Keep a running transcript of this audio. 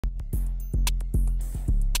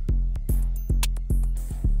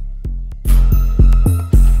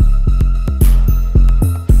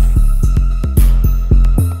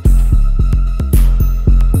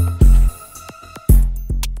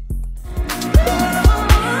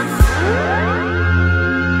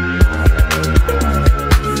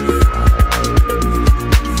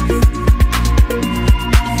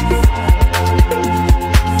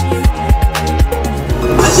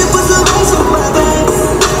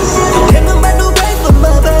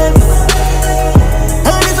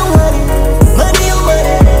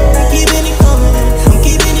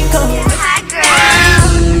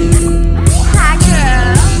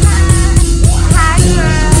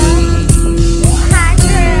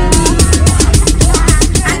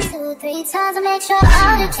tries to make sure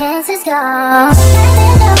all the chances gone.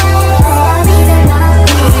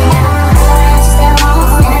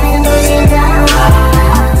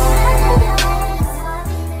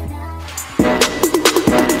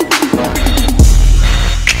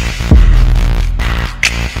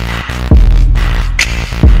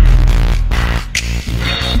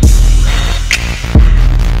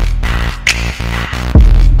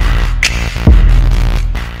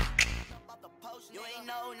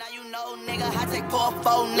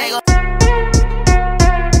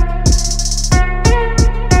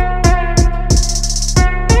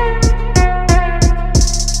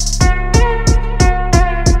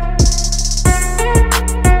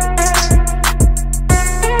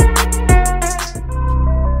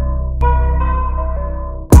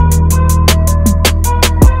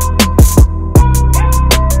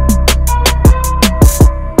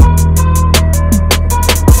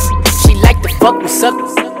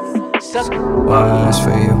 Wise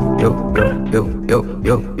for you, yo.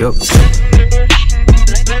 Yeah.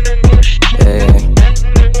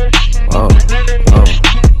 Whoa.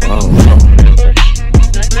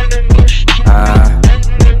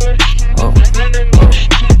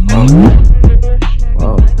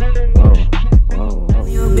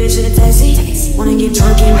 You a bitch in a taxi, wanna get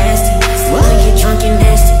drunk and nasty. Wanna get drunk and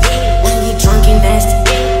nasty. Wanna get drunk and nasty.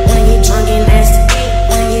 Wanna get drunk and nasty.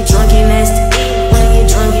 Wanna get drunk and nasty. Wanna get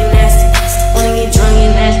drunk and nasty. Wanna get drunk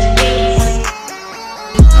and nasty.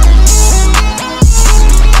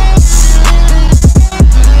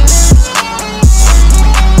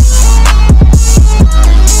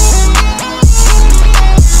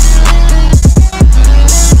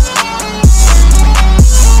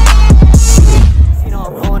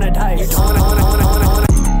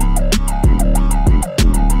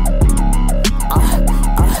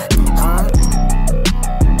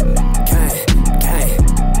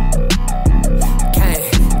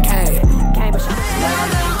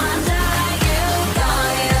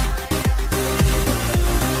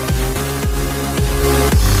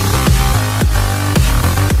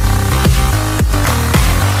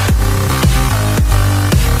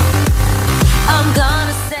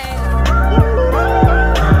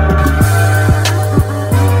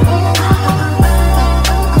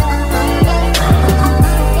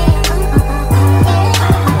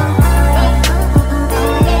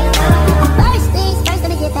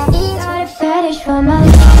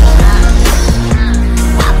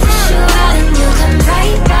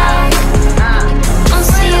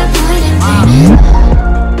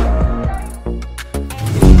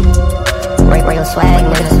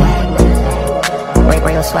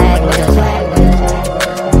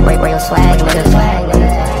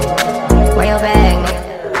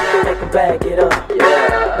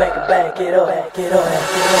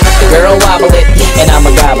 Girl, wobble it, and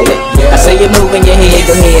I'ma gobble it. I say you moving your head,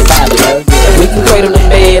 go ahead, bobble it. We can cradle the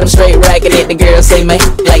bed, I'm straight racking it. The girl say, man,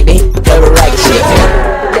 like the go to right shit.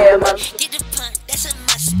 Damn, Did the punt, that's a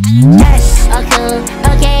must. Yes, oh cool,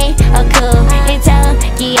 okay, oh cool. It's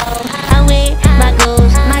Tokyo, I'm with my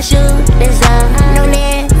goals. My shoe is up, no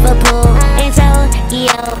Liverpool. It's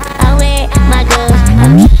Tokyo, I'm with my goals.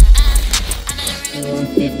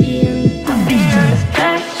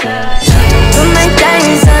 Put my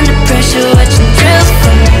diamonds under pressure, watching drill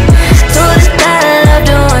for me. Told us that I loved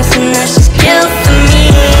her once and now she's killed for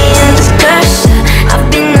me. Under pressure, I've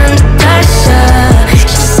been under pressure.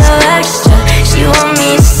 She's so extra, she want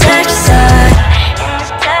me to sex her. In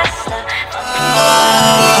this Tesla.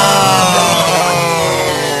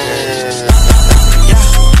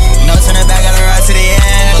 No turning back, gotta ride to the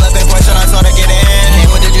end. Pull up in Porsche, I told her get in.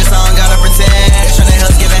 Came with the juice, I don't gotta pretend. Bitch on the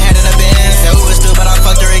hills, giving head in the bin. Said we was through, but I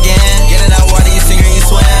fucked her again. Get in that water, you sing or you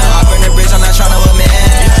swim. Hop in the bridge, I'm not tryna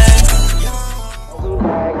amend.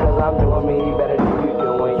 Cause I'm doing me better than you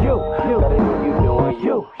doing you. Better than you doing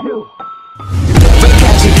you. They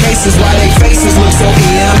catching cases while they faces look so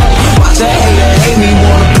EM. Watch a hater hate me,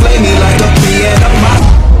 wanna play me like a piano.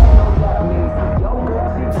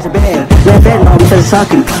 Left it, no, bitch,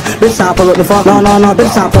 sucking. Bitch, I pull up the fuck. No,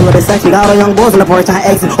 bitch, I pull up the section. Got all young boys in the porch, I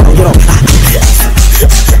exit. Oh, get up.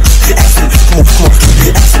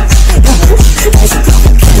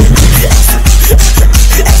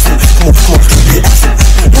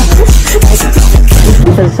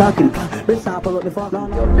 Bitch, sucking. Bitch, I pull up the fuck. No.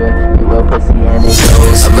 you little pussy and it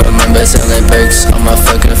goes. I remember selling perks on my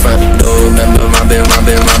fucking front door. Remember robbing.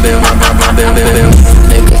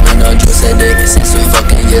 Niggas been on drugs and dick since 2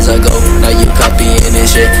 fucking years ago. Now you copying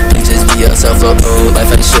this shit. You just be yourself up, oh.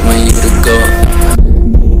 Life ain't shit when you to go.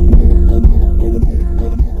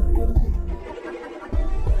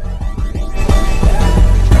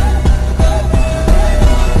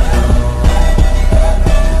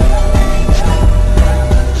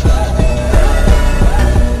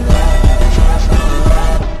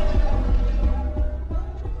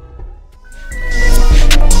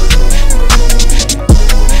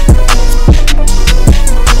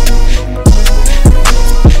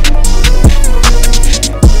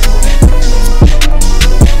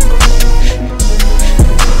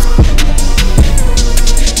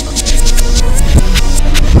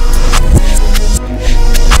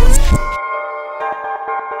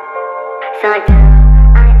 Her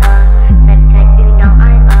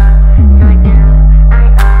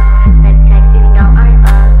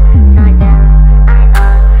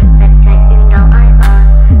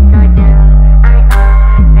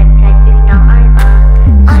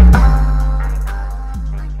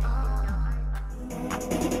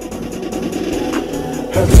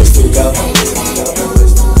pistol go.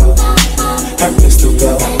 Her pistol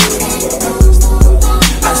go.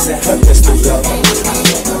 I said her pistol go.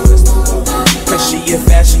 Cause she a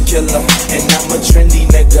fashion killer and I'm a trendy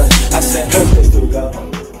nigga. I said her pistol go.